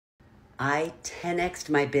I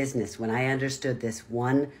 10X'd my business when I understood this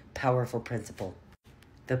one powerful principle: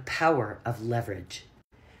 the power of leverage.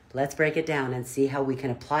 Let's break it down and see how we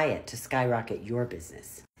can apply it to skyrocket your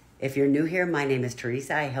business. If you're new here, my name is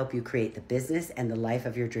Teresa. I help you create the business and the life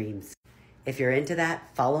of your dreams. If you're into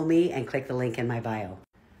that, follow me and click the link in my bio.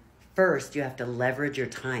 First, you have to leverage your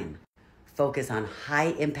time. Focus on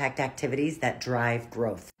high impact activities that drive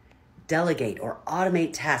growth. Delegate or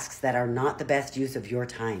automate tasks that are not the best use of your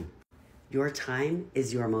time. Your time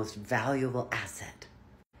is your most valuable asset.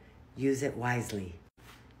 Use it wisely.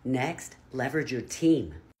 Next, leverage your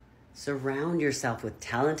team. Surround yourself with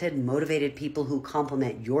talented, motivated people who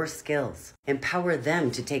complement your skills. Empower them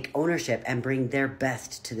to take ownership and bring their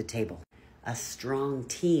best to the table. A strong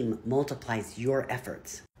team multiplies your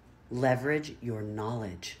efforts. Leverage your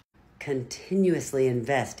knowledge. Continuously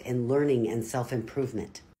invest in learning and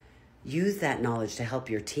self-improvement. Use that knowledge to help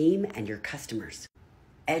your team and your customers.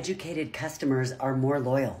 Educated customers are more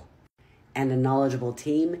loyal, and a knowledgeable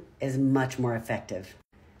team is much more effective.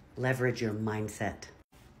 Leverage your mindset.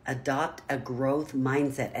 Adopt a growth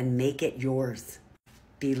mindset and make it yours.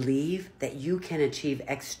 Believe that you can achieve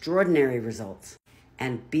extraordinary results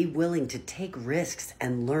and be willing to take risks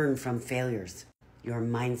and learn from failures. Your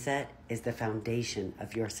mindset is the foundation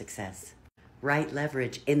of your success. Write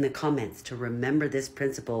leverage in the comments to remember this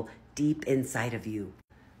principle deep inside of you.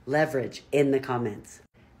 Leverage in the comments.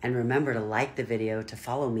 And remember to like the video, to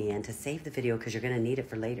follow me, and to save the video because you're going to need it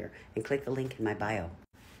for later. And click the link in my bio.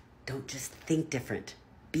 Don't just think different,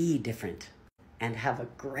 be different. And have a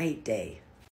great day.